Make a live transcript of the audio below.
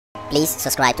Please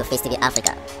subscribe to Face TV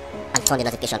Africa and turn the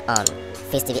notification on.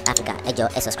 Face TV Africa, ẹ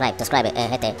jọ̀ọ́, subscribe,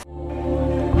 hete.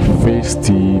 Face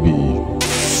TV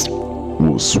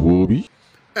Muswobi.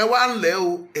 Ẹ wá ńlẹ́ o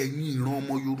ẹ̀yin ìran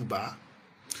ọmọ Yorùbá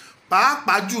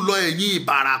pàápàá jùlọ ẹ̀yin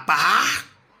Ìbàràpá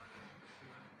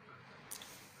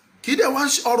kí dẹ̀ wá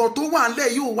ọ̀rọ̀ tó wà ńlẹ̀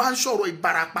yóò wá ń sọ̀rọ̀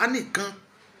Ìbàràpá nìkan.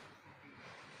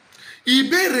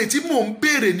 Ìbéèrè tí mò ń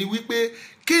béèrè ni wípé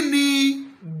kí ni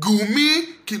Gumi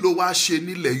kí ló wá ṣe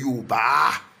nílẹ̀ Yorùbá?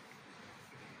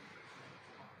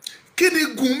 Kí ni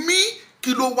Gumi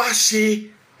kí ló wá ṣe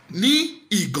ní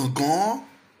Ìgàngán?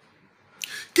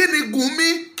 Kí ni Gumi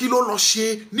kí ló lọ ṣe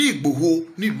ní Igboho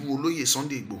nílùú olóyè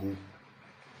Sunday Igboho?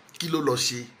 Kí ló lọ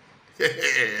ṣe?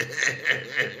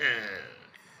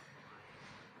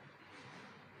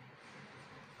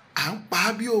 À ń pa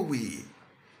bí òwe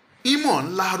ìmọ̀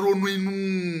ńlá ronú inú.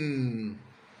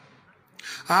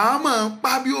 À máa ń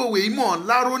pa bí òwe ìmọ̀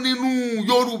ńlá ronú inú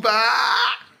Yorùbá.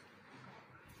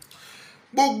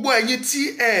 Gbogbo ẹ̀yin tí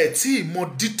ẹ tí mọ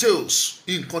details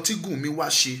nǹkan tí Gumi wá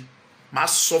ṣe máa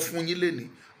sọ fún yín lénìí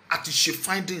àti ṣe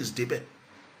findings débẹ̀.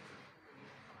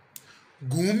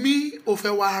 Gumi ó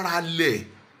fẹ́ wá ra lẹ̀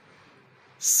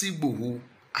sí Igboho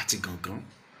àti Ìgàngán.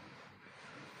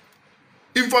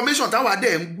 Information táwa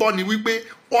dẹ̀ ń gbọ́ ni wípé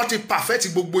wọ́n ti perfect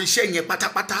gbogbo iṣẹ́ yẹn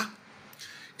pátápátá.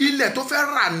 Ilẹ̀ tó fẹ́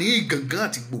rà ní Ìgàngán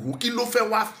àti Igboho kí ló fẹ́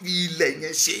wá fi ilẹ̀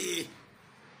yẹn ṣe?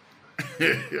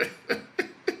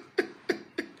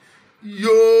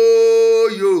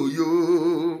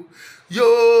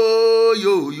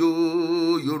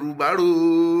 Yorùbá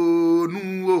ronú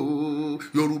o,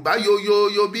 Yorùbá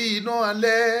yo bí iná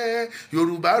alẹ́,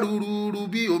 Yorùbá rúrúrú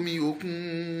bí omi òkun,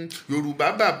 Yorùbá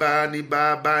bàbá ni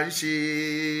bàbá ń ṣe.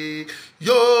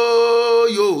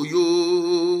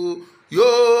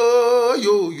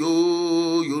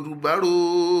 Yorùbá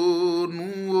ronú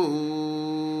o.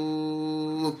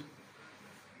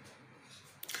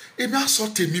 Èmi á sọ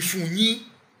tèmi fún yín.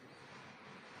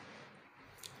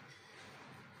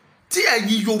 Tí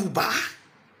ẹ̀yin Yorùbá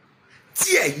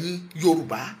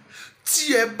tí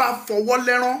ẹ bá fọwọ́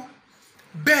lẹ́rán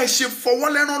bẹ́ẹ̀ ṣe fọwọ́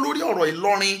lẹ́rán lórí ọ̀rọ̀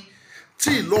Ìlọrin tí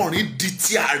Ìlọrin di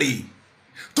ti àrè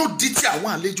tó di ti àwọn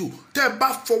àlejò tẹ́ ẹ bá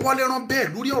fọwọ́ lẹ́rán bẹ́ẹ̀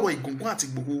lórí ọ̀rọ̀ Ìgàngán àti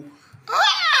Ìgbòho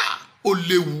ó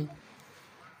léwu.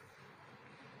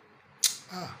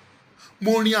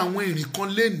 Mo rin àwọn ìrìn kan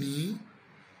lénìí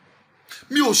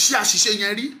mi ò ṣe àṣìṣe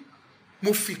yẹn rí,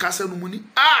 mo fi kásẹ́nu mu ní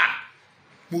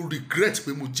mo regret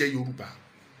pé mo jẹ́ Yorùbá.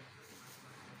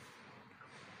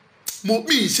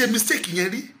 Mi ì ṣe mistake yẹn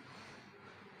rí,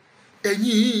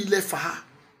 ẹ̀yin ilẹ̀ fà á.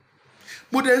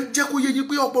 Mo dẹ̀ ń jẹ́ kó yé yín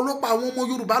pé ọ̀pọ̀lọpọ̀ àwọn ọmọ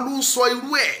Yorùbá ló ń sọ irú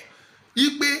ẹ̀ yí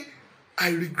pé I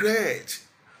regret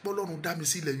bọ́lọ́run dá mi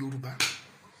sí ilẹ̀ Yorùbá.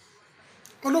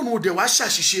 Ọlọ́run ò dẹ̀ wá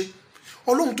ṣàṣìṣe.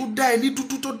 Ọlọ́run tó dá ẹni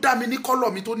dúdú tó dá mi ní kọ́lọ̀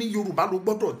mi tó ní Yorùbá ló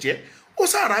gbọ́dọ̀ jẹ́ ó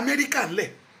sára Amẹ́ríkà ńlẹ̀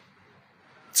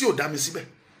tí ò dá mi síbẹ̀.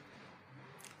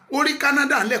 Ó rí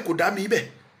Canada ńlẹ̀ kò dá mi ibẹ̀.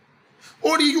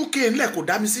 Ó rí UK ńlẹ̀ kò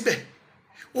dá mi síbẹ̀.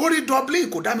 Ó rí Dublin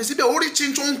kò dá mi síbẹ̀. Ó rí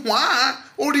Chinchonhua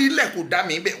ó rí ilẹ̀ kò dá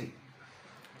mi ibẹ̀.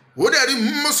 Ó dẹ̀ rí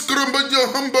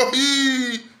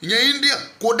ìyẹn India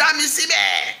kò dá mi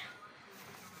síbẹ̀.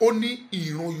 Ó ní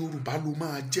ìran Yorùbá ló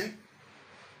máa jẹ́.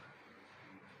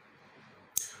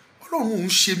 Ọlọ́run ò ń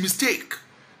ṣe mistake.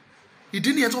 Ìdí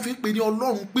nìyẹn tó fi ń pè ní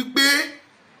Ọlọ́run pípé,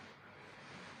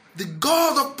 the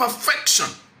God of perfection.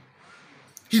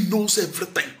 He knows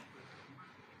everything.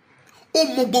 Ó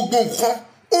mọ gbogbo nǹkan,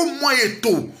 ó mọ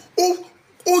ètò,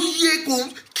 ó yẹ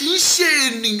kì í ṣe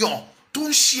ènìyàn tó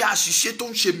ń ṣe àṣìṣe tó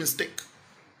ń ṣe mistake.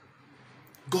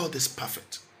 God is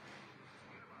perfect.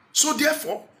 So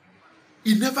therefore,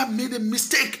 he never made a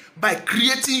mistake by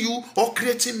creating you or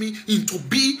creating me to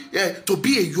be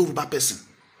a Yoruba person.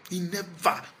 He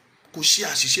never kò ṣe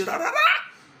àṣìṣe rárá.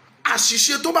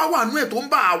 Àṣìṣe tó bá wà nú ẹ̀ tó ń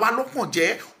bá àwa lọ́kàn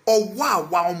jẹ́ ọwọ́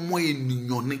àwa ọmọ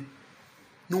ènìyàn ni.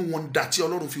 No wonder tí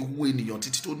Ọlọ́run fi wo ènìyàn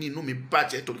títí tó ní inú mi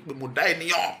bàjẹ́ torí pé mo dá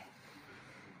ènìyàn.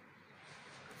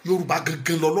 Yorùbá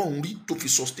gangan lọ́lọ́run rí tó fi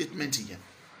sọ statement yẹn.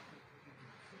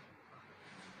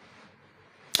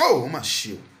 Ó mà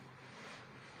ṣe o.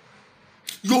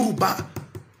 Yorùbá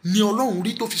ni Ọlọ́run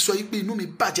rí tó fi sọ pé inú mi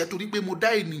bàjẹ́ torí pé mo dá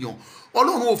ènìyàn.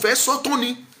 Ọlọ́run ò fẹ́ sọ tán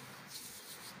ni.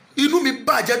 Inú mi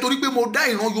bàjẹ́ torí pé mo dá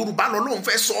ìran Yorùbá lọ́lọ́run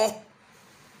fẹ́ sọ.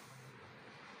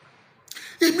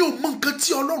 Èmi ò mọ nǹkan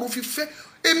tí Ọlọ́run fi fẹ́.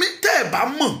 Èmi tẹ́ ẹ bá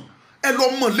mọ̀ ẹ lọ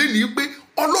mọ̀ lénìí pé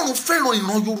Ọlọ́run fẹ́ràn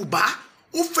ìran Yorùbá.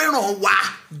 Ó fẹ́ràn wa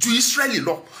ju Ísírẹ́lì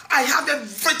lọ. I have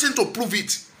everything to prove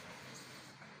it.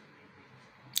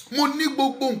 Mo ní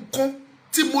gbogbo nǹkan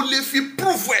tí mo lè fi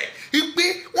prove ẹ̀ pé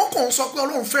wọ́n kàn sọ pé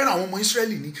Ọlọ́run fẹ́ràn àwọn ọmọ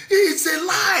Ísírẹ́lì ni. It's a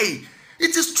lie.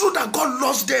 It is true that God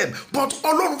loves them, but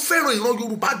Ọlọ́run fẹ́ràn ìran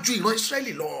Yorùbá ju ìran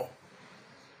Ísírẹ́lì lọ.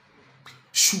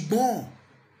 ṣùgbọ́n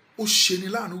ó ṣeni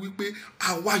láàánú wípé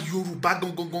àwa Yorùbá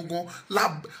gangan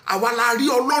àwa la rí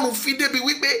Ọlọ́run fi débi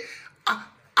wípé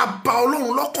a bà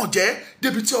Ọlọ́run lọ́kàn jẹ́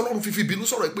débi tí Ọlọ́run fi bínú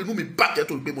sọ̀rọ̀ pé inú mi bàjẹ́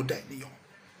torí pé mo dá ènìyàn.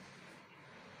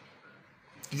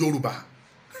 Yorùbá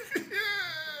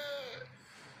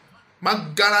máa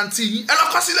garanti yín ẹ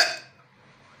lọ́kọ́ sílẹ̀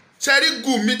ṣe rí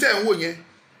Gumi tẹ̀ ń wò yẹn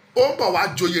ó ń bọ̀ wá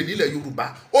joyè nílẹ̀ Yorùbá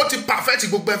ó ti perfect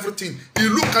gbogbo everything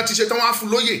ìlú kan ti ṣe tán wọ́n á fún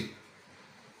lóyè.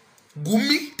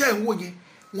 Gumi tẹ̀ ń wò yẹn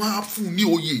wọ́n á fún ní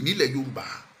oyè nílẹ̀ Yorùbá.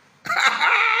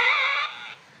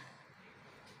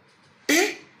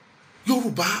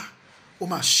 Yorùbá ó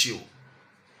máa ṣe o.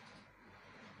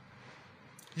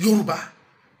 Yorùbá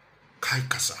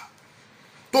káìkàsà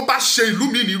tó bá ṣe ìlú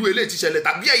mi nírú eléyìí ti ṣẹlẹ̀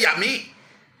tàbí ẹ̀yà mi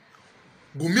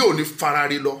Gumi ò ní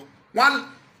farare lọ wọn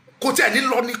kò tí ẹ̀ ní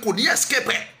lọ ni kò ní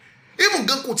escape ẹ̀ even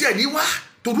gan kò tí ẹ̀ ní wá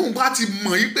torí òun bá ti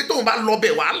mọ̀ yí pé tóun bá lọ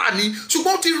bẹ̀ wàhálà ni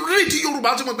ṣùgbọ́n ó ti rí ti Yorùbá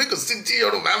tó mọ̀ pé kò sí ti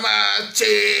Yorùbá máa ṣe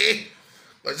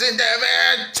kò sí ti ẹ fẹ́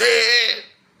ṣe.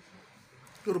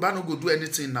 Yorùbá no go do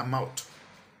anything in her mouth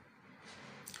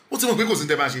ó ti mọ̀ pé kò sí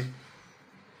ti ẹ máa ṣe.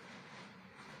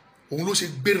 Òun ló ṣe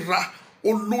gbéra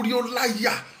olórí ó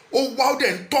láyà ó wá ó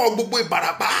dẹ̀ ń tọ́ gbogbo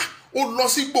Ìbàràpá ó lọ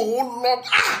sí Ìgbòho ó lọ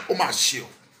ó máa ṣe o.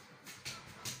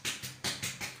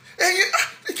 Ẹ̀yin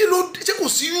kí ló ṣe kò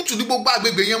sí YouTube ní gbogbo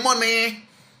àgbègbè yẹn mọ́ ni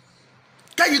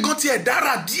kẹ́yìn gan tiẹ̀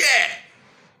dára díẹ̀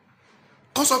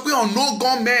kọ́ sọ pé on no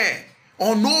gunmen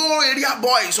on no area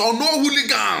boys on no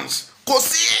hooligans kò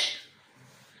sí.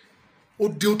 Ó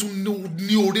dé ó tún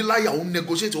ní orí láyà ó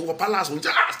negotiate ó wọ palace ó ń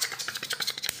jẹ́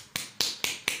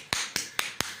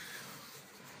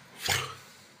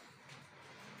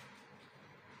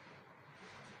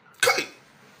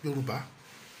Yorùbá.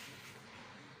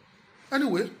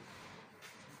 Anyway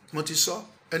mo ti sọ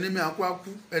ẹni máa kú á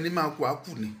kú ẹni máa kú á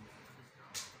kú ni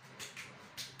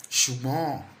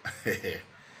ṣùgbọ́n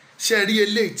ṣe rí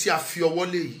eléyìí tí a fi ọwọ́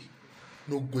lé yìí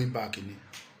no going back ni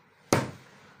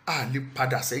a lè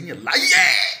padà sẹ́yìn láyé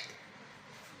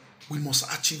we must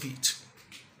achieve it.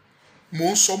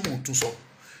 Mo ń sọ mo ń tún sọ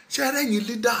ṣe rẹ́yìn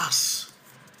leaders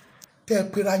tẹ́ ẹ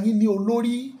pera yín ní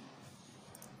olórí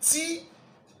tí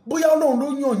bóyá Ọlọ́run ló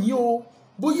yàn yín o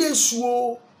bóyá èṣù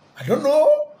o I don't know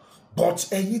but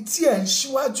ẹ̀yin tí ẹ̀ ń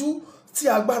ṣíwájú tí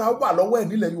agbára wà lọ́wọ́ ẹ̀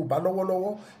nílẹ̀ Yorùbá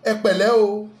lọ́wọ́lọ́wọ́ ẹ pẹ̀lẹ́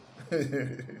o.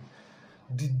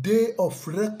 The day of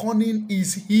reckoning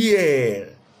is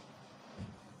here.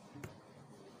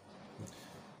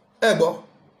 Ẹ gbọ́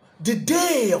the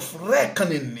day of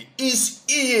reckoning is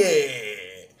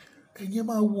here. Ẹ̀yin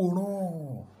máa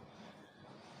wòran.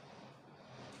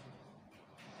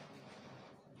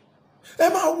 Ẹ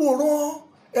máa wòran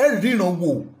ẹ ríran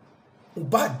wò ò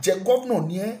bá jẹ gọ́vnà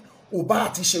ni ẹ ò bá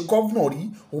ti ṣe gọ́vnà rí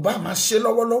ò bá máa ṣe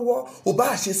lọ́wọ́lọ́wọ́ ò bá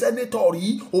ṣe sẹ́nétọ̀ rí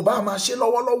ò bá máa ṣe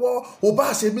lọ́wọ́lọ́wọ́ ò bá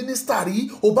ṣe mínísítà rí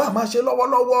ò bá máa ṣe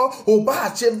lọ́wọ́lọ́wọ́ ò bá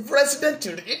ṣe pírẹsidẹ́ǹtì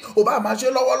rí ò bá máa ṣe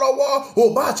lọ́wọ́lọ́wọ́ ò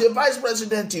bá ṣe vice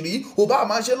president rí ò bá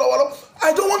máa ṣe lọ́wọ́lọ́wọ́ I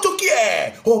don't want to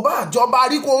care ò bá jọba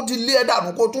rí kó ti lé ẹ dànù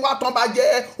kó tún wá tán bá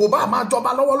jẹ́ ò bá máa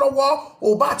jọba lọ́wọ́lọ́wọ́ ò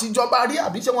bá ti jọba rí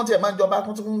àbí ṣé wọ́n ti ẹ̀ máa jọba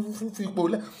kó tún fi ipò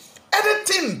lẹ̀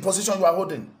anything position you are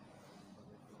holding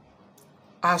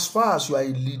as far as you are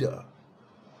a leader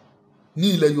ní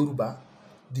ilẹ̀ Yorùbá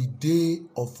the day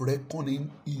of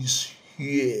reckoning is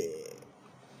here.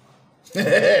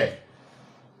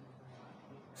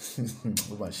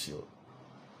 Ó máa ṣe o.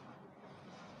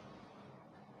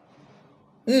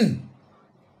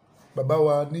 Bàbá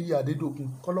wa Níyì Adédòkun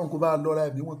kọ́lọ́n kó bá lọ́ra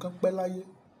ẹ̀mí wọn kán pẹ́ láyé.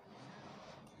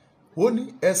 Ó ní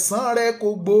ẹ̀san rẹ̀ kò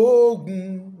gbóògùn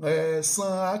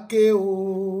ẹ̀san àké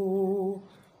o.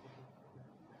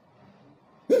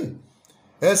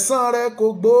 Ẹ̀san rẹ̀ kò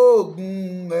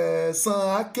gbóògùn ẹ̀san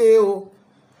àké o.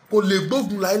 Kò lè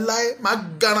gbóògùn láéláé máa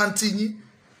garanti yín.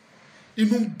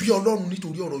 Inú ń bí Ọlọ́run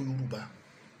nítorí ọ̀rọ̀ Yorùbá.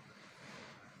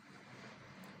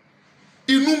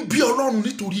 Inú ń bí Ọlọ́run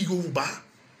nítorí Yorùbá.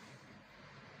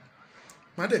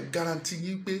 Má dẹ̀ garanti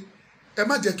yín pé ẹ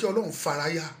má jẹ́ kí Ọlọ́run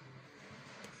faraya.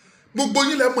 Gbogbo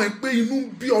yín lẹ mọ̀ pé inú ń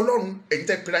bí Ọlọ́run ẹ̀yin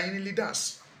tẹ́ pera yín ní leaders.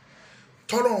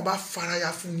 Tọ́lọ́run bá faraya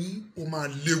fún yín ó máa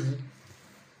léwu.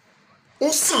 Ó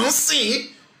sàn sìn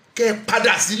kẹ́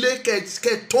padà sílé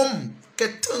kẹ́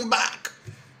turn back.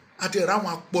 Àti ẹ̀rọ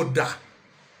àwọn apọ̀dà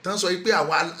tán sọ pé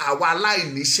àwa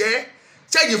aláìníṣẹ́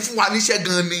ṣẹ́yìn fún wa níṣẹ́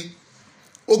gan ni.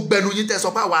 Ó gbẹnu yín tẹ́ sọ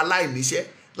pé àwa aláìníṣẹ́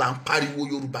là ń pariwo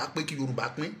Yorùbá pé kí Yorùbá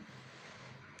pín.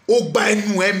 Ó gba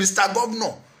ẹnu ẹ Mr.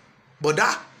 Governor bọ̀dá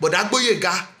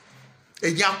Gbóyèga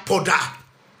ẹ̀yin apọ̀dà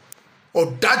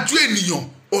ọ̀dájú ènìyàn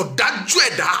ọ̀dájú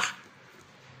ẹ̀dá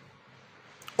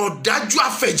ọ̀dájú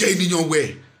àfẹ̀jẹ̀ ènìyàn wẹ̀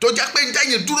tó jẹ́ pé ń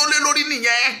tẹ́yìn dúró lé lórí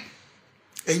nìyẹn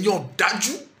ẹ̀yin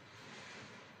ọ̀dájú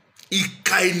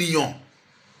ìka ènìyàn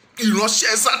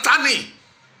ìránṣẹ́ Sátánì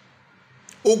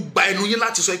ó gba ẹnu yín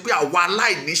láti sọ pé àwa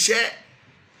aláìníṣẹ́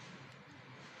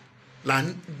là ń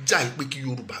jà pé kí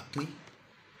Yorùbá pín.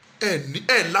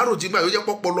 ẹ láròjìngbà yóò jẹ́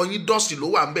pọ́pọ́lọ yín dọ́ọ̀sì ló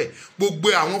wà ń bẹ̀. Gbogbo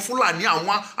àwọn Fúlàní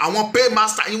àwọn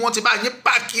paymaster yín wọ́n ti bá yín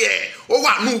pààkì ẹ̀. Ó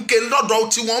wà nù ké lọ́dọ̀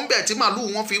tí wọ́n ń bẹ̀ tí màlúù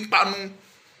wọn fi ń panu.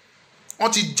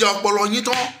 Wọ́n ti jẹ ọpọlọ yín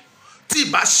tán. Tí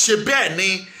ìbá ṣe bẹ́ẹ̀ ni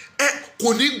ẹ kò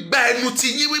ní gba ẹnu ti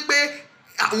yín wípé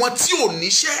àwọn tí ò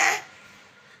níṣẹ́,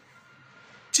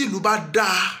 tí ìlú bá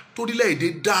dáa, torílẹ̀-èdè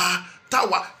dáa,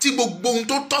 tí gbogbo ohun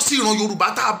tó tọ́ sí ìran Yorùbá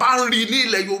tá a bá ń rí ní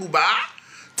ilẹ̀ Yorùbá,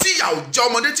 tí ìyà ò jẹ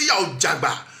ọmọdé, tí ìyà ò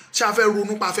jàgbà, ṣé a fẹ́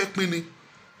ronú pa fẹ́ pín ni?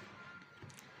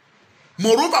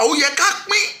 Moreover, ó yẹ ká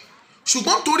pín,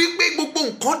 ṣùgbọ́n torí pé gbogbo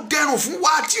nǹkan dẹrùn fún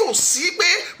wa tí ò sí pé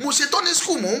mo ṣe tán ní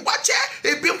skul mò ń wáṣẹ́,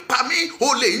 ebi ń pa mí,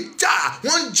 olè ń jà,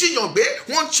 wọ́n ń jiyàn gbé,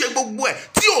 wọ́n ń ṣe gbogbo ẹ̀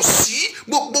tí ò sí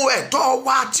gbogbo ẹ̀tọ́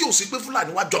wa, tí ò sí pé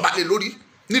Fúlàní wa jọba lé lórí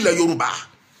nílẹ̀ Yorùbá.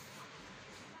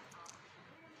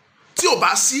 Tí ò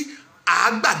bá sí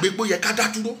àgbàgbé pé ó yẹ ká dá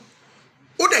dúró,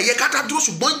 ó dẹ̀ yẹ ká dá dúró,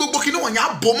 ṣùgbọ́n gbogbo kí ni wọ̀nyí á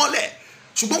bò mọ́lẹ̀,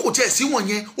 ṣùgbọ́n kò tiẹ̀ sí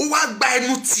wọ̀nyẹn, ó wá gba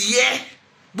ẹnu tiẹ̀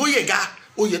Gbóyèga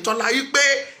Oyètọ́lá yìí pé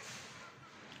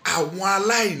àwọn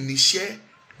aláìníṣẹ́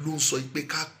ló ń sọ pé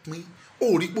ká pín.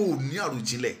 Ó rí pé ò ní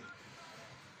àròjinlẹ̀,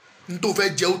 n tó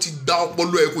fẹ́ jẹ́ ó ti da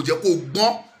ọpọlọ ẹ kò jẹ́ kó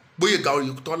gbọ́n. Gbóyèga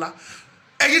Oyètọ́lá,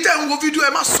 ẹ̀yin tẹ́ ń wo fídíò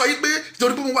ẹ má sọ yìí pé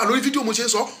torí pé mo wà lórí fídíò mo ṣe ń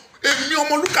sọ, èmi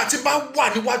Omoluka tí bá wà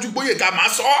níwájú Gbóyèga máa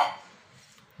sọ.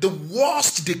 The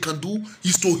worst they can do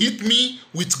is to hit me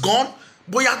with gun.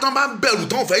 Bóyá tán bá bẹ̀rù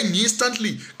tán fẹ́ yín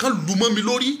instantly kán lù mọ́ mi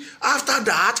lórí. After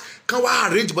that kán wá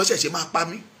arrange bó ṣe máa pa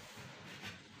mí.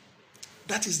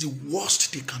 That is the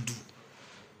worst they can do.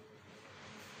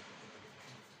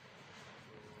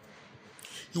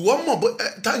 Ìwọ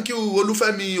mọ̀ thank you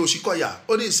Olúfẹ́mi Òṣìkọ̀yà,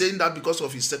 only saying that because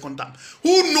of his second term.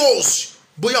 Who knows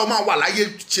bóyá ó máa wà láyé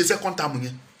ṣe second term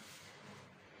yẹn.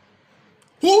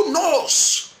 Who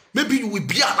knows? Maybe you will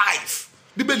be alive.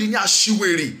 Bíbélì ní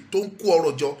aṣiwèrè tó ń kó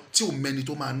ọrọ̀ jọ tí ò mẹ́ni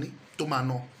tó máa ní tó máa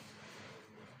ná.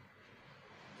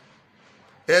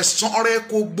 Ẹ̀san rẹ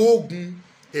kò gbóògùn,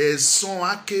 ẹ̀san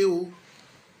ake o.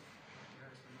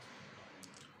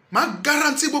 Má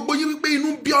guarantee gbogbo yín wípé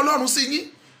inú bí Ọlọ́run sí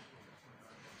yín.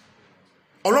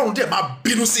 Ọlọ́run dẹ̀ máa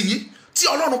bínú sí yín. Tí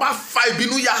Ọlọ́run bá fa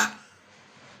ìbínú ya,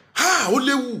 ó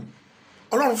léwu.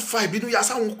 Ọlọ́run fa ìbínú ya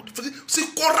sáwọn sí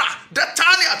Kórà,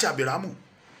 Dátánì àti Àbírámù.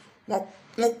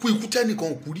 Wọ́n kú ikú tẹ́nìkan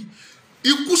ò kú rí,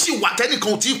 ikú sì wà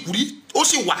tẹ́nìkan ò tí ì kú rí, ó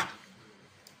sì wà.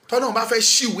 Tọ́nà bá fẹ́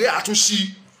ṣíwèé àtúnṣí,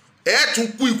 ẹ̀ tún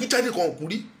kú ikú tẹ́nìkan ò kú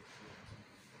rí.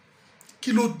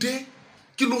 Kí ló dé?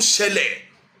 Kí ló ṣẹlẹ̀?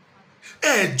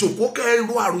 Ẹ jòkó kẹ́ ẹ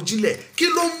ro àròjinlẹ̀. Kí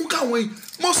ló mú káwọn èèyàn?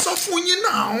 Mo sọ fún yín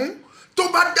náà, tó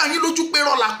bá dá yín lójú pé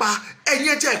rọ́ la pa,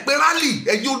 ẹ̀yin ẹ̀ pé rálì,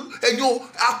 ẹ̀yin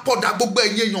apọ̀dà gbogbo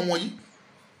ẹ̀yin èèyàn wọ̀nyí.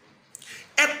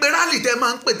 Ẹ pé rálì tẹ́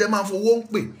máa ń pè, tẹ́ máa fowó ń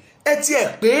pè. Ẹ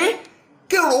tiẹ̀ pé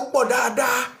kérò pọ̀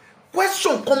dáadáa.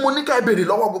 Question kan mo ní ká ẹ béèrè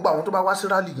lọ́wọ́ gbogbo àwọn tó bá wá sí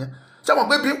rálì yẹn. Ṣé mo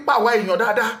pé bí ń pàwọ́ èèyàn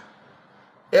dáadáa?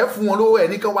 Ẹ fún wọn lówó, ẹ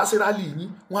ní kán wá sí rálì yín,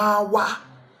 wọ́n á wá.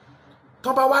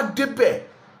 Tán bá wá débẹ̀,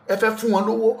 ẹ fẹ́ fún wọn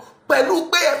lówó. Pẹ̀lú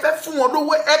pé ẹ fẹ́ fún wọn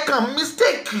lówó, ẹ kàn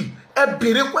mistake. Ẹ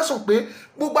béèrè question pé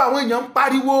gbogbo àwọn èèyàn ń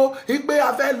pariwo pé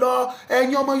a fẹ́ lọ,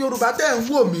 ẹ̀yin ọmọ Yorùbá tẹ́ ń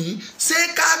wò mí, ṣé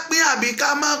ká pín àbí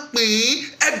ká má pín?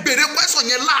 Ẹ béèrè question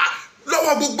yẹn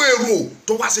lọ́wọ́ gbogbo èrò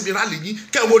tó wá síbi rálì yín,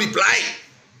 kẹ́ wo reply.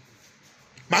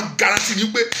 Má guarantee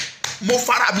yín pé mo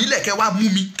fara mi lẹ̀ kẹ́ wá mú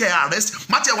mi, kẹ́ arrest,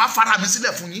 má tiẹ̀ wá fara mi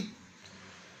sílẹ̀ fún yín.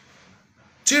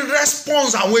 Tí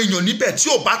response àwọn èèyàn níbẹ̀ tí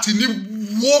ò bá ti ní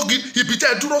wó ibi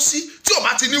tẹ́ ẹ dúró sí, tí ò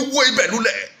bá ti ní wó ibẹ̀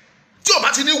lulẹ̀, tí ò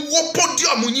bá ti ní wó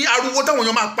podium yín, ariwo táwọn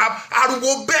èèyàn máa pa,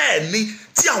 ariwo bẹ́ẹ̀ ni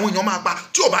tí àwọn èèyàn máa pa,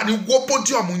 tí ò bá ní wó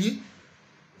podium yín,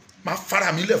 má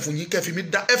fara mi lẹ̀ fún yín, kẹ́ fi mi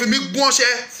dá, ẹ fi mi gún ọṣẹ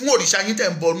fún òrìṣà yín tẹ́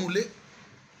ń bọ̀ nulẹ̀.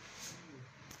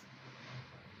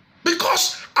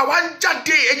 Because àwa ń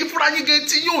jáde, ẹ̀yin fúnra yín gẹ́gẹ́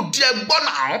tí yóò di ẹgbọ́n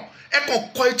náà, ẹ kàn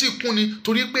kọ́ etí ikún ni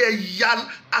torí pé ẹ ya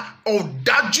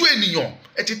ọ̀dájú ènìyàn,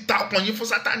 ẹ ti ta ọkàn yín fún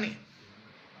Sátánì.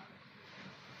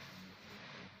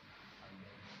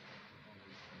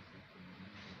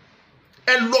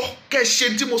 Ẹ lọ kẹ́ ṣe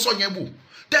tí mo sọ yẹn wò,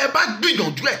 tẹ́ ẹ bá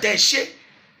gbìyànjú ẹ̀ tẹ́ ẹ ṣe,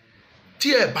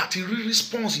 tí ẹ bá ti rí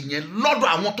response yẹn lọ́dọ̀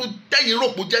àwọn tó tẹ́yìn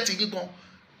rògbò jẹ́ ti yín gan,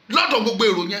 lọ́dọ̀ gbogbo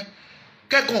èrò yẹn,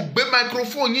 kẹ́kàn gbé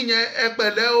microphone yín yẹn, ẹ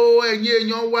pẹ̀lẹ́ o ẹ̀yin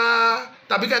èèyàn wa,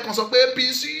 tàbí kẹ́kàn sọ pé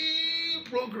APC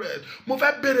progress. Mo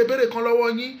fẹ́ béèrè kan lọ́wọ́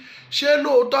yín, ṣé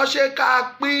lóòótọ́ ṣé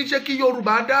ká pín, ṣé kí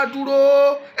Yorùbá dá dúró?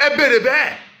 Ẹ béèrè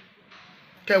bẹ́ẹ̀.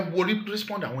 Kẹ́ wo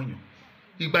respond àwọn èèyàn.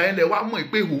 Ìgbà yẹn lẹ wá mọ̀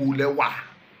pé ìhòòhò lẹ wà.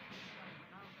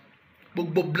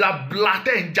 Gbogbo blabla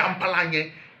tẹ́ ń jàǹpálá yẹn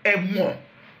ẹ mọ̀.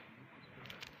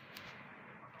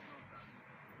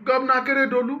 Gómìnà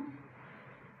Akérédolú,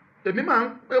 èmi máa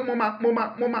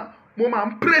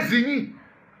ń praise yín.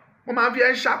 wọ́n máa fi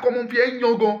ẹ́ ṣakọ́ wọ́n fi ẹ́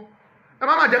yan gan ẹ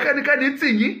má má jẹ́ kẹ́nikẹ́ni tì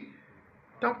yín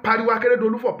tán pariwo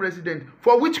Akérédolú for president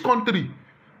for which country?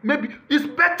 Maybe it's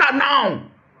better now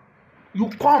you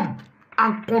come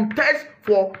and contest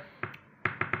for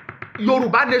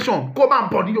Yorùbá nation. Kó máa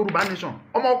bọ̀ ní Yorùbá nation.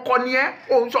 Ọmọ ọkọ ni ẹ́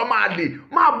òun sọ máa lè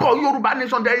máa bọ̀ Yorùbá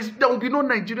nation. There will be no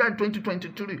Nigeria in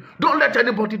 2023. Don't let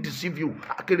anybody deceive you,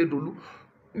 Akérédolú.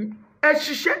 Ẹ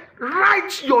ṣiṣẹ́,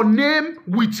 write your name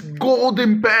with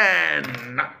golden pen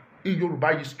in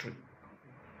Yorùbá history.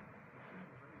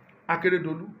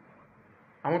 Akérédolú.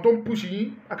 Àwọn tó ń push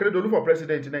yín Akérédolú for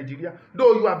president in Nigeria.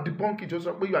 Though you have debunked it,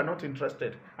 also, but you are not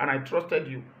interested. And I trusted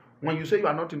you. When you say you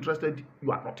are not interested,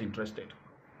 you are not interested.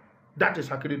 That is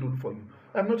Akérédolú for you.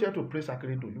 I'm not here to praise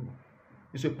Akérédolú.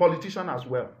 He's a politician as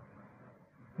well.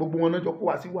 Gbogbo wọn náà jọ kó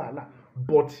wá sí wàhálà,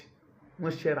 but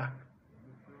wọ́n ṣẹ́ra.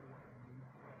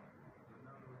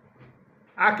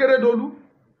 Akérédolú,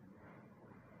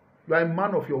 you are a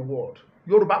man of your word.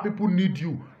 Yoruba people need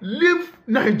you. Leave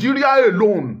Nigeria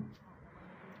alone.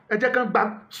 Ẹ jẹ́ kán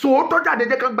gba sòótọ́ jáde, ẹ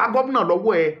jẹ́ kán gba gómìnà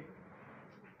lọ́wọ́ ẹ.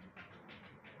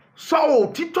 Sọ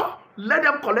òtítọ́, let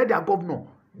them collect their governor.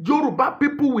 Yoruba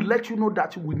people will let you know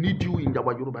that we need you in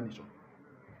our Yoruba nation.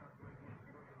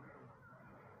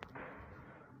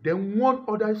 Then one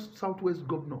other southwest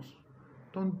governors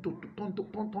turn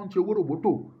ṣe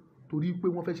wóróbótò torí pé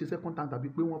wọ́n fẹ́ ṣe second time tàbí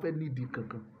pé wọ́n fẹ́ nídìí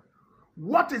kankan.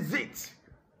 What is it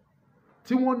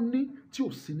tí wọ́n ní tí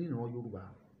ò sí nínú Yorùbá?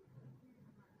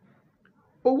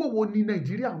 Owó wo ni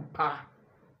Nàìjíríà ń pa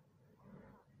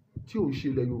tí ò ń ṣe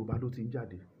ilẹ̀ Yorùbá ló ti ń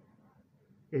jáde?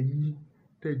 Ẹ̀yin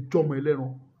tẹ́ jọmọ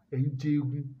ẹlẹ́ran, ẹ̀yin jẹ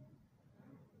egun.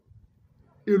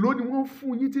 Èló ni wọ́n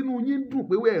fún yín tínú yín dùn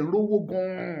pé ẹ̀ ń rówó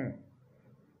gan-an?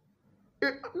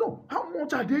 No, how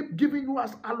much are they giving you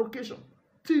as allocation?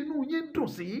 Tínú yín dùn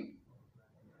sí?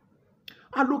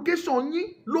 Allocation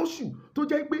yín lóṣù tó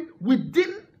jẹ́ pé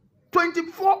within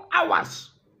 24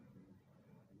 hours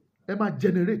ẹ máa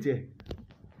generate ẹ̀.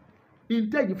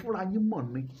 Ìtẹ́yìn fúnra yín mọ̀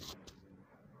ni.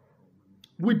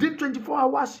 Within 24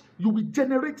 hours you will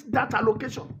generate that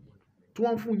allocation tí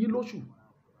wọ́n fún yín lóṣù.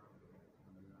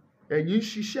 Ẹ̀yin ń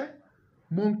ṣiṣẹ́,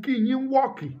 monkey yín ń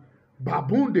wọ́ọ̀kì,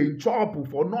 baboon dey chop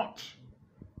for naught.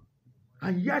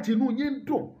 And yet inú yín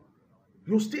dùn.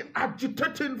 You still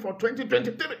agitating for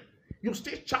 2023. You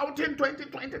still shouting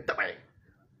 2023.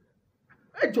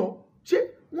 Ẹ jọ̀ọ́, ṣé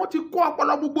wọ́n ti kó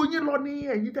ọpọlọ gbogbo yín lọ ní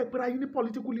ẹ̀yin tẹ́ pera yín ní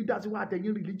political leaders wa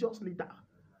àtẹ̀yin religious leader?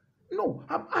 No,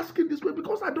 I'm asking this way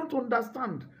because I don't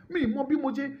understand. Mi mọ̀ bí mo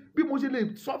ṣe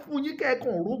lè sọ fún yín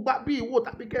kẹ́ẹ̀kan rògbà bí ìwò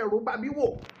tàbí kẹ́ẹ̀ rògbà bí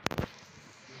wò.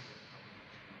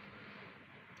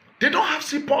 They don't have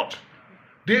support.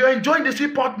 They are enjoying the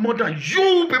support more than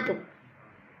you people.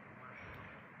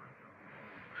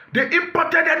 They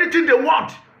imported anything they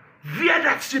want via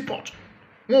that support.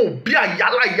 Wọn ò bí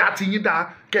àyálà ìyá ti yín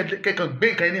dá kẹ́kàn gbé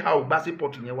nǹkan anyhow gba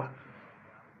support yẹn wá.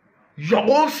 Your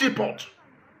own support.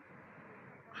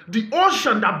 The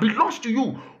ocean that belongs to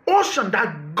you, ocean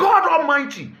that God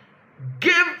Almighty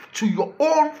gave to your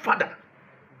own father,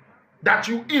 that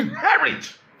you inherit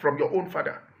from your own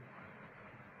father.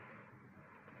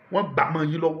 Wọ́n gbà mọ́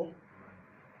yín lọ́wọ́.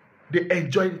 They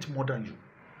enjoy it more than you.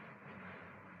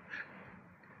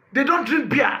 They don't drink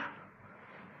beer,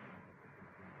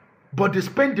 but they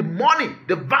spend the money,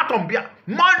 the VAT on beer,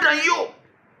 more than you.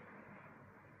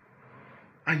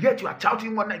 And yet you are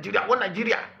shouting one Nigeria, one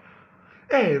Nigeria.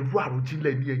 Ẹ̀rù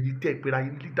àròjinlẹ̀ ni ẹ̀yin tẹ́ ìpera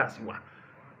yín leaders wa.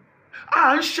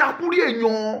 À ń ṣàkúrí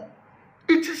èèyàn.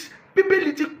 It is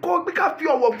Bíbélì ti kọ́ pé ká fi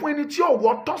ọ̀wọ̀ fún ẹni tí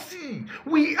ọ̀wọ̀ tọ́ sí.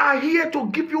 We are here to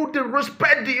give you the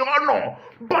respect, the honor.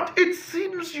 But it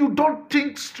seems you don't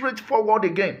think straightforward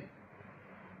again.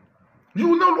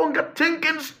 You no longer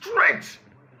thinking straight.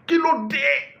 Kí ló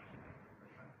dé?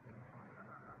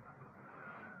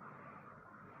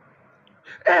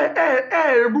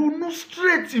 Ronú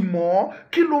straight mọ́.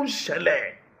 Kí ló ń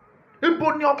ṣẹlẹ̀?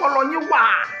 Ibo ni ọpọlọ yín wà?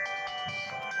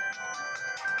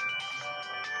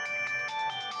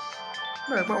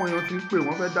 Bẹ́ẹ̀ báwọn èèyàn ti ń pè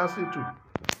wọ́n fẹ́ dá sí ètò.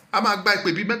 A máa gba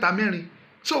ìpè bíi mẹ́ta mẹ́rin.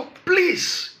 So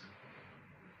please,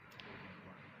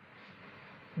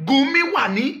 Gumi wà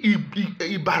ní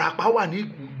Ìbàràpá wà ní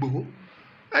Igboho.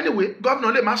 Anyway,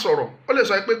 gómìnà lè má sọ̀rọ̀. Ó lè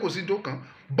sọ pé kò sí tó kan.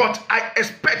 But I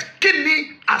expect kí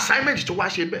ni assignment tó wá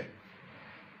ṣe bẹ́ẹ̀?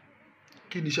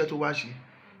 Kí ni iṣẹ́ tó wá ṣe?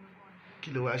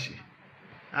 Kí ló wá ṣe?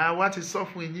 Àwa ti sọ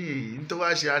fún yín ní tó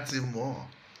wá ṣe àti mọ̀.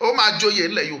 Ó máa joyè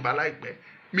ńlẹ̀ Yorùbá láìpẹ́.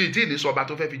 Mi tí ní sọba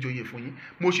tó fẹ́ fi joyè fún yín.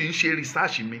 Mo ṣe ń ṣe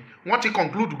research mi. Wọ́n ti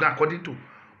conclude gan according to.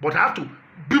 But I have to,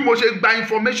 bí mo ṣe gba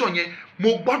information yẹn,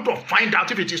 mo gbọ́dọ̀ find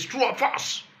out if it is true or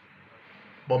false.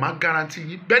 But máa guarantee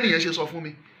yín, bẹ́ẹ̀ nìyẹn ṣe sọ fún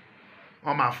mi.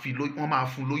 Wọ́n máa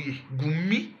fún lóyè.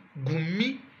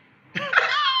 Gumi.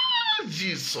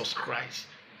 Jesus Christ.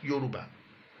 Yoruba.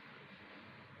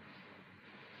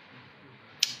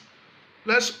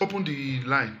 Let's open the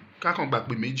line. Can't come back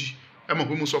with Meji. I'm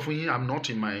not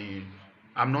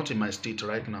in my state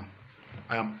right now.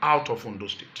 I am out of Ondo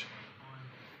State.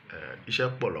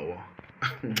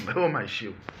 Oh my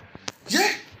shield.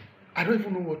 Yeah, I don't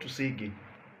even know what to say again.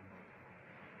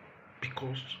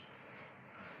 Because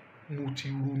mo ti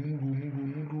ronú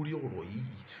lórí ọ̀rọ̀ yìí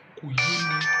kò yé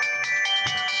mi.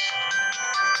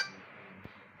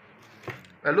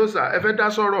 Hello sir, ẹ fẹ́ dá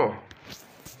sọ̀rọ̀?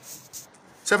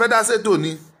 Ṣé fẹ́ dá ṣètò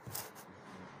ni?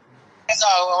 Ẹ sá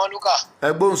Omoluka.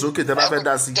 Ẹ gbóhùn sókè tẹ́ bá fẹ́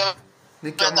dá sí. Ní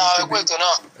kí mẹ́ta ẹkú ètò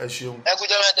náà. Ẹ ṣeun. Ẹkú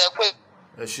jẹ́ mẹ́ta ẹkú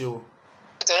Ẹ ṣeun.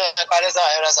 ètò náà ẹ parí sá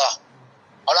ẹrẹ sá.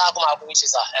 Ọlọ́run kò máa kú ìṣe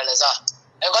sá ẹlẹ sá.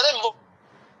 Ẹ̀kọ́ tẹ̀mí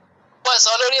bọ́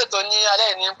sọ lórí ètò ní alẹ́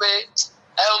ní pé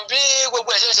bí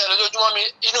gbogbo ẹ̀ṣẹ̀ ìṣẹ̀lẹ̀ lójoojúmọ́ mi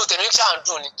inú tèmi ṣáà ń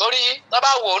dùn ni. Torí tó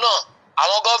bá wò ó náà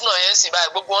àwọn gọ́vnà yẹn ń sìn báyìí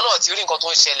gbogbo wọn náà ti rí nǹkan tó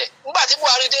ń ṣẹlẹ̀. Nígbà tí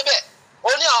Buhari débẹ̀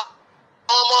ó ní àwọn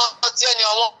ọmọ tí ẹni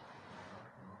ọmọ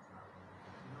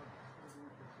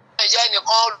ẹ̀yà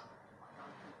ẹnìkan.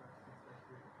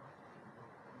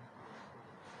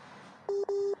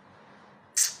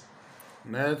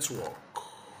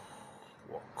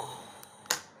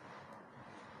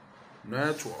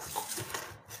 Network.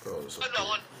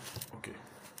 Okay.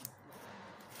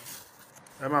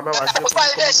 Ẹ máa bá wa ṣe fún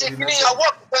ilé ṣe ní ọwọ́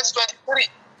 2023.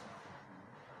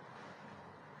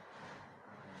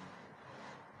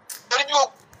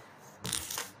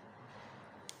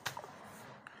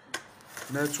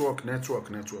 Network.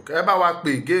 Ẹ bá wa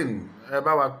pè again. Ẹ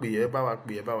bá wa pè.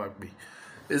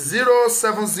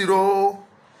 070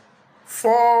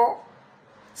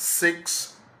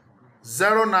 46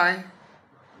 09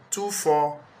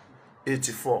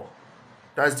 2484.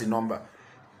 That's the number.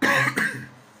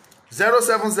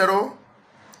 070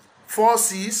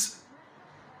 46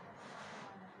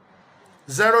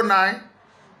 09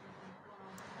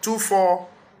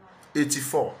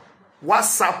 2484.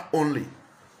 WhatsApp only.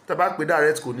 Taba pe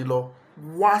direct kò ní lọ.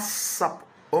 WhatsApp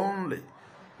only.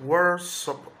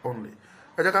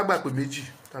 Ẹ jẹ́ ká gbà pé méjì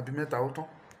tàbí mẹ́ta ó tán.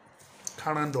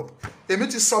 Current up. Èmi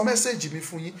ti sọ message mi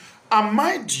fún yín. And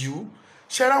mind you,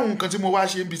 ṣé ra àwọn nǹkan tí mo wá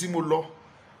ṣe níbi tí mo lọ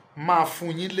máa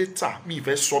fún yín later. Mi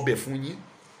ìfẹ́ sọ bẹ̀ fún yín.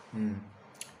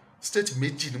 State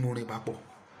méjì ni mo rìn papọ̀.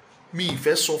 Mi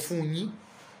ìfẹ́ sọ fún yín.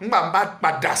 Ngbà bá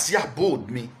padà sí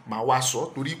abode mi màá wá sọ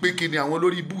torí pé kí ni àwọn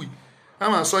olórí ibú yìí. A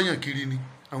máa sọyàn kiri ni.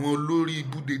 Àwọn olórí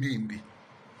ibú dédé ìgbè.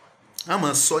 A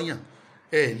máa sọyàn.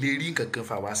 Ẹ lè rí nǹkan kan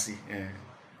fà wá sí.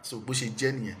 So bó ṣe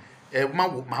jẹ́ nìyẹn. Ẹ máa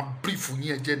brief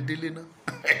yín ẹ jẹ́ délé náà.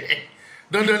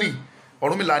 Dandan ni.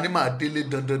 Ọ̀rúnmìlà ní máa délé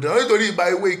dandan nítorí ìgbà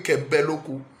ewé ìkẹ̀mbẹ́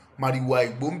lóko màrìwà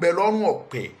ìgbò ń bẹ lọ́rùn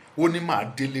ọ̀pẹ ó ní máa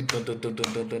délé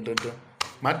dandan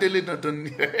máa délé dandan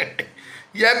ni.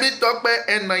 Yẹmi Tọ́pẹ́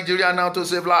and Nigeria now to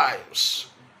save lives.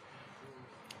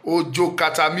 Ojo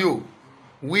Katamio,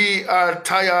 we are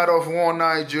tired of one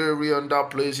Nigeria that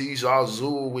place is a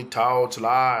zoo without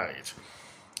light.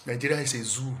 Nigeria is a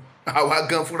zoo. Àwa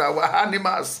gan fúnra wa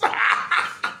animals.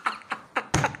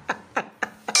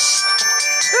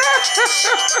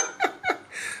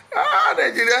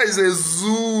 Nigeria is a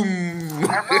zoom.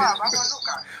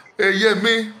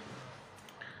 Yẹmi,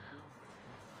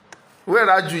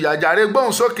 wẹ́ẹ̀rà ju ìyàjàre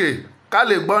gbóhùn sókè ká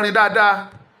lè gbọ́rin dáadáa.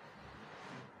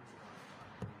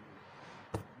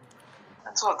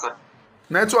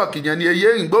 Nẹ́tíwọ̀kì yẹn ni eye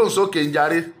ìgbóhùn sókè ń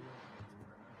jàre.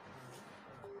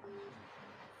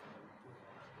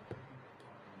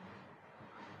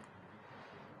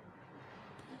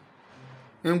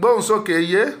 Ìgbóhùn sókè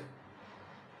eye.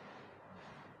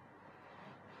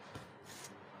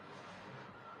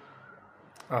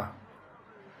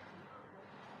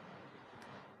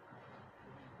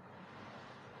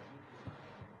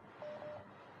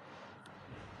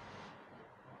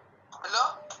 Hello?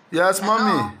 Yes,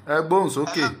 mommy. Ẹ gbóhùn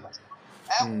sókè.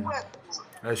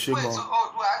 Ẹ ṣé gan.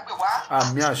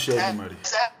 Àmì àṣẹ Èdùmàrè.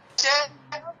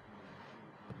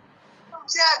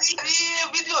 Ṣé ẹ rí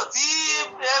fídíò tí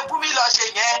Gumi lọ ṣe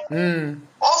yẹn?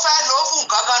 Ó fẹ́ lò ó fún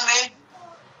nǹkan kan ni.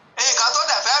 Nǹkan tó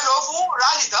dẹ̀ fẹ́ lò ó fún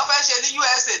rally tán fẹ́ ṣe ní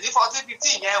USA ní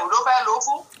 14-15 yẹn ò ló fẹ́ lò ó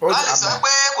fún. Rally sọ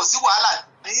pé kò sí wàhálà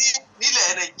nílẹ̀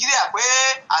Nàìjíríà pé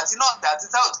àti North àti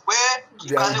South pé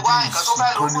nǹkan ni wá nǹkan tó fẹ́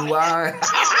lò ó fún nìyẹn.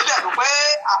 Nínú mi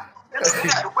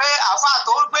dẹ̀dùn pé àáfàá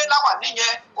tó gbé láwà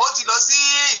níyẹn ó ti lọ sí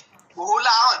Ìgbòho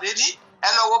láàárọ̀ lẹ́ní ẹ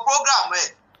lọ wo program ẹ̀.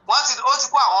 Ó ti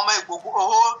kó àwọn ọmọ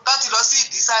Ìgbòho tán ti lọ sí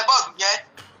ìdísáíbọ̀dù yẹn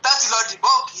tán ti lọ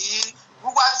dìbọ́ǹkì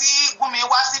wíwá tí Gumi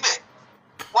wá síbẹ̀.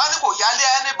 Wọ́n ní kò yálé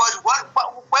anybody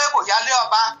pé kò yálé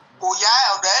ọba kò yá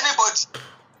ọ̀dọ̀ anybody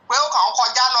pé ó kàn ń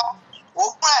kọjá lọ.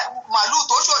 Òfúrà màálùú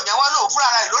tó ṣò yẹn wọ́n lò fúnra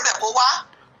rẹ̀ ló dẹ̀ kó wá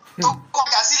tó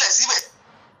kọjá sílẹ̀ síbẹ̀.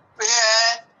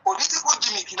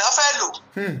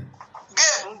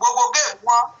 géèmù gbogbo géèmù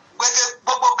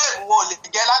wọn ò lè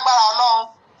jẹ́ lágbára Ọlọ́run.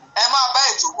 Ẹ máa bá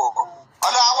ètò bọ̀.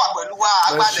 Ọlọ́run á wà pẹ̀lú wa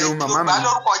àgbàlẹ̀ Yorùbá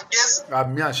lórúkọ Jésù.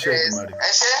 Àmì àṣẹ Èdùmàrè. Ẹ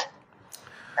ṣé.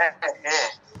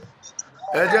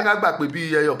 Ẹ jẹ́ ká gbà pé bí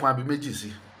ẹyọ kan àbí méjì sí.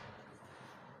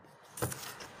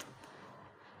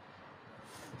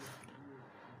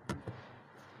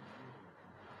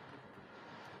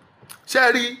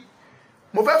 Ṣé rí,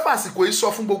 mo fẹ́ fàsìkò yìí sọ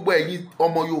fún gbogbo ẹ̀yin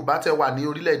ọmọ Yorùbá tẹ́ wà ní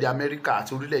orílẹ̀-èdè Amẹ́ríkà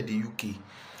àti orílẹ̀-èdè UK.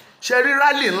 Ṣé rí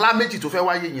rally ńlá méjì tó fẹ́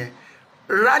wáyé yẹn,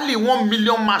 rally 1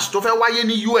 million march tó fẹ́ wáyé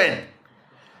ní UN.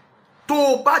 Tó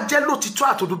o bá jẹ́ lòtítọ́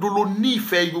àtòdodo ló ní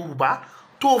ìfẹ́ Yorùbá,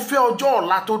 tó o fẹ́ ọjọ́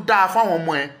ọ̀la tó dáa fáwọn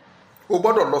ọmọ ẹ, o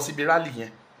gbọ́dọ̀ lọ síbi rally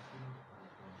yẹn.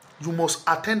 You must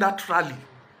attend that rally.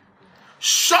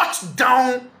 Shut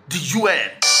down the UN.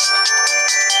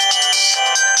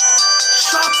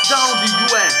 Shut down the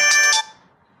UN.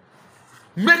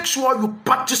 Make sure you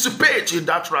participate in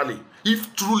that rally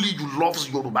if truly you love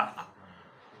Yorùbá.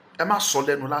 Ẹ má sọ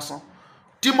lẹ́nu lásán.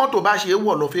 Tí mọ́tò bá ṣe é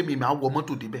wọ̀ lọ fẹ́mi máa wọ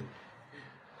mọ́tò débẹ̀.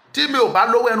 Tí mi ò bá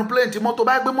lówó aeroplane tí mọ́tò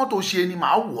bá gbé mọ́tò ṣe ni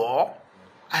màá wọ̀.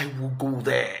 I will go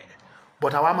there.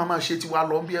 But àwa máa ṣe tiwa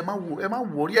lọ bí ẹ má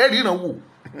wò rí ẹ ríran wò.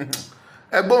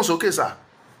 Ẹ gbóhùn sókè sà.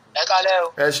 Ẹ kálẹ́ o.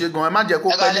 Ẹ ṣe gan, ẹ má jẹ́ kó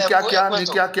pẹ́ ní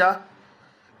kíákíá.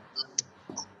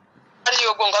 Rí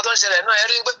gbogbo nǹkan tó ń ṣẹlẹ̀ náà, ẹ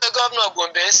rí pé gómìnà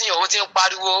Gombe sí òun ti ń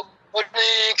pariwo ó ní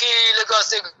kí Lagos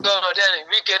State Governor dẹ́rìn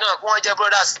Wike náà kí wọ́n jẹ́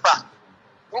brother sípà.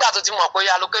 Nígbà tó ti mọ̀ pé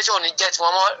allocation ò ní jẹ́ tí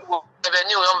wọ́n mọ́ ẹbẹ̀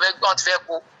ní òun wọ́n ti fẹ́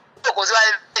kó. Kò sí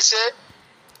wáyé ṣe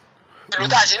ìlú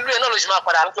tá a ṣe nílùú yẹn náà ló ṣe máa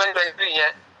padà ní 2023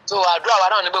 yẹn. So àdúrà wa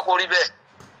náà ní pé kó rí bẹ́ẹ̀.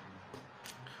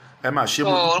 Ẹ máa ṣe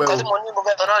mo dúpẹ́ o. Nǹkan tí mo ní mo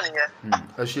fẹ́ tọ́ náà nìyẹn.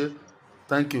 Ẹ ṣe,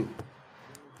 thank you.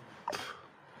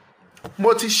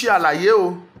 Mo ti ṣe àlàyé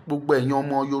o gbogbo ẹ̀yin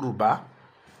ọmọ Yorùbá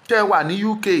tẹ́ wà ní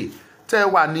UK, tẹ́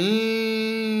wà ní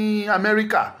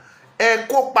Amẹ́ríkà, ẹ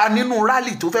kópa nínú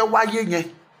rally tó fẹ́ wáyé yẹn.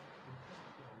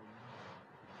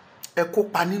 Ẹ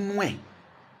kópa nínú ẹ̀.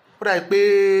 Ó dà pé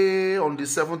on the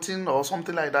 17th or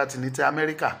something like that ní ti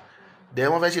Amẹ́ríkà. Then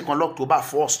wọ́n fẹ́ ṣe kan October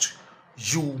 1st.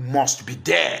 You must be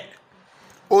there.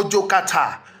 Ojo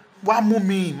kata wá mú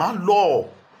mi má lọ.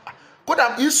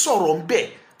 Kódà ń sọ̀rọ̀ ń bẹ̀.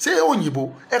 Ṣé òyìnbó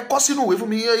ẹ kọ sínú ìwé fún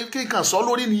mi kí n kàn sọ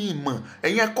lórí ní ìmọ̀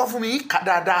ẹ̀yin ẹ kọ fún mi kà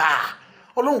dáadáa.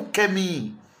 Ọlọ́run kẹ́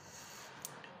mi.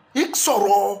 Ń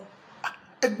sọ̀rọ̀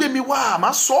ẹ gbé mi wá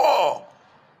má sọ.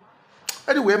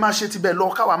 Anyway, máa ṣe ti bẹ́ẹ̀ lọ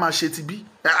káwa máa ṣe ti bí.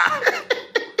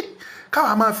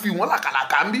 Káwa máa fi wọ́n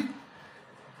làkàlàkà ń bí.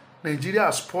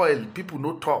 Nigeria spoil, people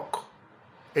no talk.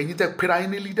 Ẹ̀yin tẹ́ pera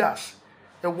yín ní leaders.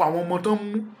 Ẹ wo àwọn ọmọ tó ń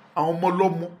mú àwọn ọmọ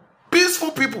lọ́mọ.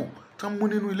 Peaceful people tó ń mú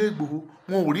nínú ilé Ìgbòho.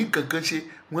 Wọn ò rí nǹkan ṣe.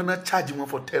 Wọ́n náà charge wọn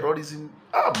for terrorism.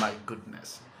 Oh my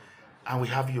goodness. And we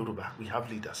have Yoruba. We have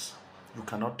leaders. You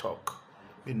cannot talk.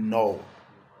 We know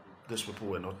these people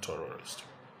were not terrorists.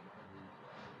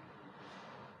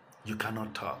 You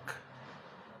cannot talk.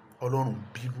 Ọlọ́run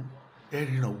bínú. Ẹ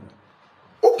ríran wò.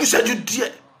 Ó kù ìṣẹ́jú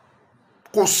díẹ̀.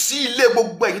 Kò sí ilé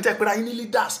gbogbo ẹ̀yin tẹ́ pera yín ní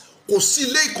leaders. Kò sí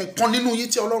ilé ìkọ̀ọ̀kan nínú yín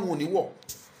tí Ọlọ́run ò ní wọ̀.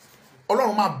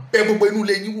 Ọlọ́run máa bẹ gbogbo inú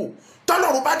ilé yín wò.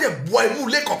 Tọ́lọ́run bá dẹ̀ bọ inú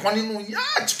ilé kọ̀ọ̀kan nínú yín.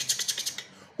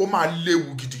 Ó máa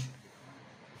léwu gidi.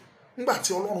 Nígbà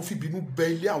tí Ọlọ́run fi bínú bẹ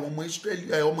ilé àwọn ọmọ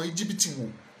Israẹli ọmọ Íjíbítì wò.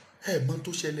 Ẹ mọ̀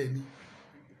tó ṣẹlẹ̀ ni.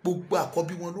 Gbogbo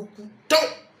àkọ́bí wọn ló kú. Tán.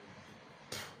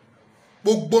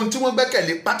 Gbogbo ohun tí wọ́n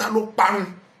gbẹ́kẹ̀lé pátá ló parun.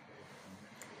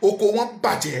 Oko wọn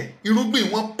bàjẹ́, irúgbìn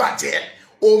wọn bàjẹ́,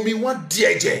 omi wọn di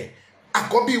ẹ̀jẹ̀,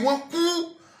 àkọ́bí wọn kú.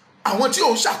 Àwọn tí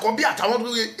ò ń ṣàkọ́bí àtàwọn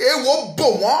èèwọ̀ bò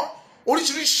wọ́n,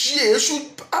 oríṣiríṣi èṣù.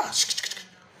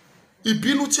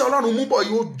 Ìbínú tí Ọlọ́run mú bọ̀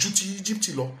yóò ju ti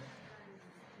Íjíbítì lọ.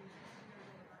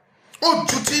 Ó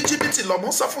ju ti Íjíbítì lọ,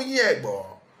 mo sọ fún yín ẹ gbọ́.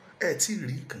 Ẹ tí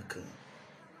rí kankan.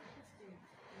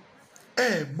 Ẹ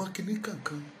mọ̀ kíní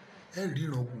kankan. Ẹ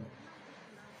ríran wò.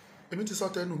 Èmi ti sọ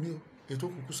tẹnu mi o, ètò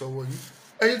kúkú sọ̀wọ́ yín.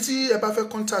 Ẹ̀yin tí ẹ bá fẹ́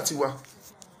contact wa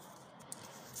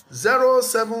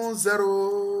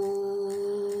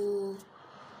 070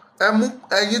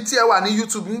 ẹ̀yin tí ẹ wà ní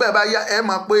YouTube ńgbà bá yá ẹ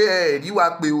máa pé ẹ rí wa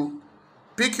pé o.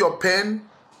 Pick your pen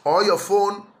or your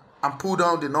phone and pull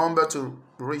down the number to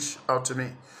reach out to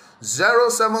me.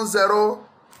 070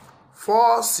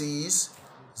 46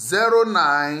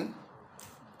 09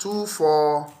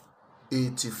 24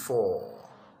 84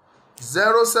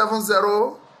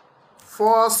 070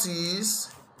 46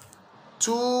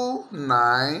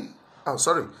 29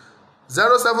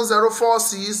 070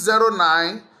 46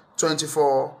 09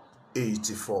 24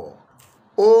 84.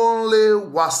 Only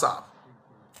WhatsApp.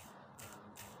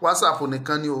 WhatsApp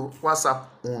nìkan ni o. WhatsApp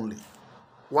only.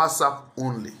 WhatsApp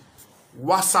only.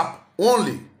 WhatsApp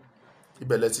only.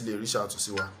 Ibẹ̀ lẹ ti lè reach out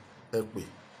sí wa. Ẹ pè.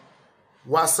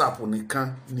 WhatsApp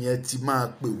nìkan ni ẹ ti máa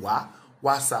pè wá.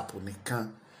 WhatsApp nìkan.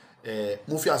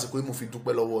 Mo fi àsìkò yìí mo fi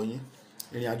dúpẹ́ lọ́wọ́ yín,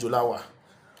 ìrìn àjò láwà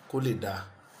kó lè dáa.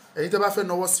 Ẹ̀yin tẹ́ bá fẹ́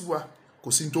nawọ́ sí wa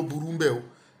kò sí ní tó burú ń bẹ̀ o.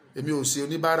 Èmi ò ṣe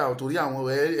oníbàárà ò, torí àwọn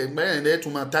ẹgbẹ́ ẹ̀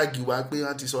tún máa táàgì wa pé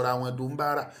wọ́n ti sọ̀rọ̀ àwọn ẹ̀dùn ń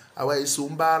bàárà, àwa èso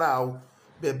ń bàárà o.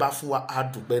 Bẹ́ẹ̀ bá fún wa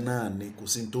àdùpẹ́ náà ni, kò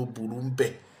sí ní tó burú ń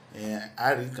bẹ̀.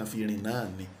 Àárín kan fi rìn náà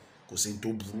ni, kò sí ní tó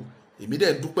burú. Èmi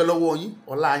dẹ̀ dúpẹ́ lọ́wọ́ yín,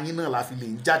 ọlá yín náà la fi lè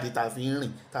ń jáde, tá fi ń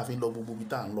rìn, tá fi ń lọ gbogbo ibi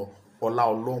tá à ń lọ. Ọlá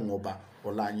Ọlọ́run ọba,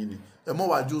 ọlá yín ni. Ẹ mọ́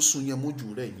wájú sun yẹn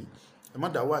mójú rẹ̀ yín. Ẹ má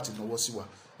dáwọ́ àti nawọ́ sí wa,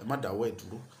 ẹ má dáwọ́ ẹ̀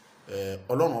dúró.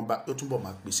 Ọlọ́run ọba yóò túbọ̀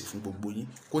máa pèsè fún gbogbo yín,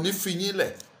 kò ní fi yín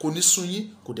lẹ̀, kò ní sun yín,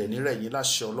 kò dẹ̀ ní rẹ̀ yín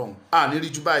láṣẹ Ọlọ́run. Ní rí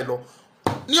jù báyìí lọ.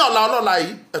 Ní ọ̀la ọlọ́la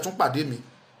yìí ẹ tún pàdé mi,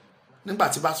 nígbà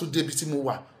tí bá tún débi tí mo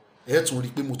wà ẹ tún rí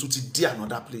pé mo tún ti dé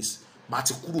another place. Màá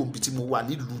ti kúrò ibi tí mo wà,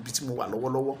 nílùú ibi tí mo wà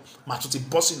lọ́wọ́lọ́wọ́, màá tún ti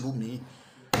bọ́ sí ìlú mi,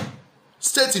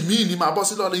 state mi ni màá bọ́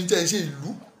sí lọ́la. Ǹjẹ́ ẹ ṣe ìlú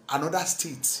another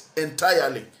state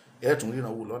entirely, ẹ tún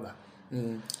ríran wò lọ́la.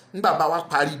 Nígbà bá wá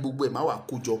parí gbogbo ẹ̀ máa wà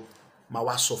kójọ, máa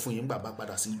wá sọ fún yín nígbà bá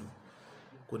padà sí ìlú,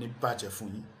 kò ní bàjẹ́ fún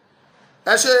yín.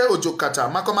 Ẹ ṣe òjò kàtà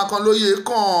mákànmákàn lóye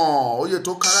kàn, oyè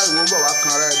tó kára ìwọ ń bọ̀ wá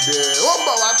kanra ẹ̀dẹ̀, ó ń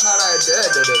bọ̀ wá kanra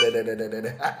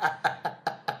ẹ̀dẹ̀.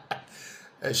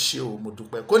 Ẹ ṣe o, mo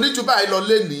dúpẹ́. Kò ní jù báyìí lọ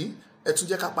lénìí, ẹ tún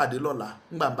jẹ́ ká pàdé lọ́la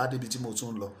nígbà bá débi tí mo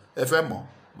tún lọ. Ẹ fẹ́ mọ̀,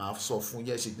 màá sọ fún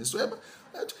yín. Ẹ ṣe ní so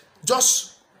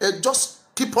just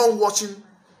keep on watching.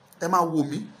 Ẹ máa wò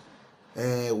mí.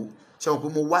 Ṣé wọn pé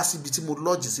mo wá síbi tí mo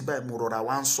lọ́ọ̀jì sí báyìí, mo rọra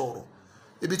wá ń sọ̀rọ̀.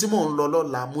 Ibi tí mò ń lọ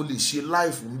lọ́la mo lè ṣe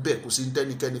live ń bẹ̀, kò sí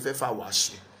tẹ́nikẹ́ni fẹ́ fà wá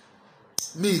ṣe.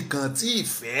 Mi kàn tí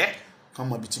ìfẹ́ kan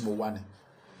mọ ibi tí mo wà ní.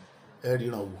 Ẹ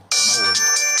ríran wò, ẹ má wọlé.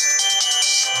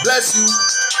 Bless you.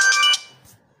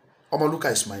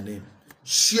 Omoluka is my name.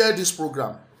 Share this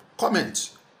program. Comment.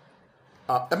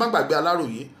 Ẹ má gbàgbé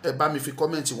Aláròyé, ẹ bá mi fi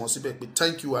comment wọn síbẹ̀ pé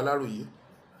thank you Aláròyé.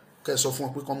 Kẹ́ sọ fún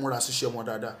wọn pé kán múra síṣẹ́ wọn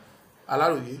dáadáa.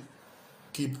 Aláròyé,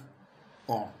 keep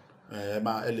on.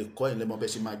 Ẹ lè kọ́ ìlẹ́mọ̀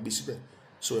bẹ́ẹ̀ ṣe máa gbé síbẹ̀,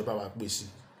 so ẹ bá wa gbé sí.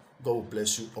 God will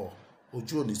bless you all.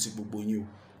 Ojú òní ti gbogbo yín o,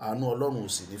 àánú Ọlọ́run ò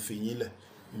sì ní fi yín lẹ̀,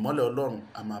 ìmọ́lẹ̀ Ọlọ́run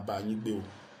a máa bá yín gbé o.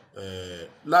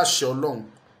 Láṣẹ Ọlọ́run,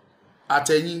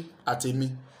 àtẹ̀yìn àtẹ̀mí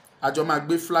àjọ máa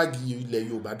gbé flag ilẹ̀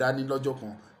Yorùbá dání lọ́jọ́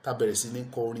kan, tá bẹ̀rẹ̀ sí ní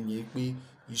kọ orin yẹn pé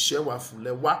iṣẹ́ wà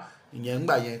fúnlẹ̀ wá. Ìyẹn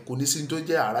ńgbà yẹn kò ní sí tó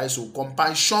jẹ́ àrà èso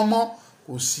compassion mọ́,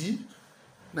 kò sí.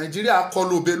 Nàìjíríà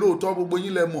kọlù òbe lóòótọ́, gbogbo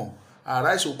yín lẹ mọ̀.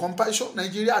 Àrà èso compassion,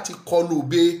 Nàìjíríà ti kọlù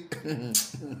òbe.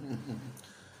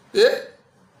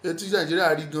 Etí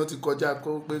Nàìjíríà rí gan ti kọjá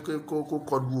kó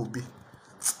kọlù òbe.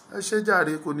 Ẹ ṣé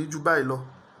jàre, kò ní jù báyìí lọ.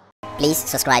 Please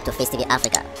subscribe to Face TV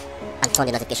Africa and turn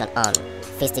the notification on.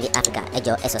 Face TV Africa, ẹ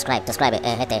jọ̀ọ́ ẹ subscribe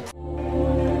hete.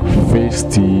 Face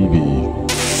TV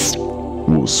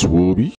was Swoby.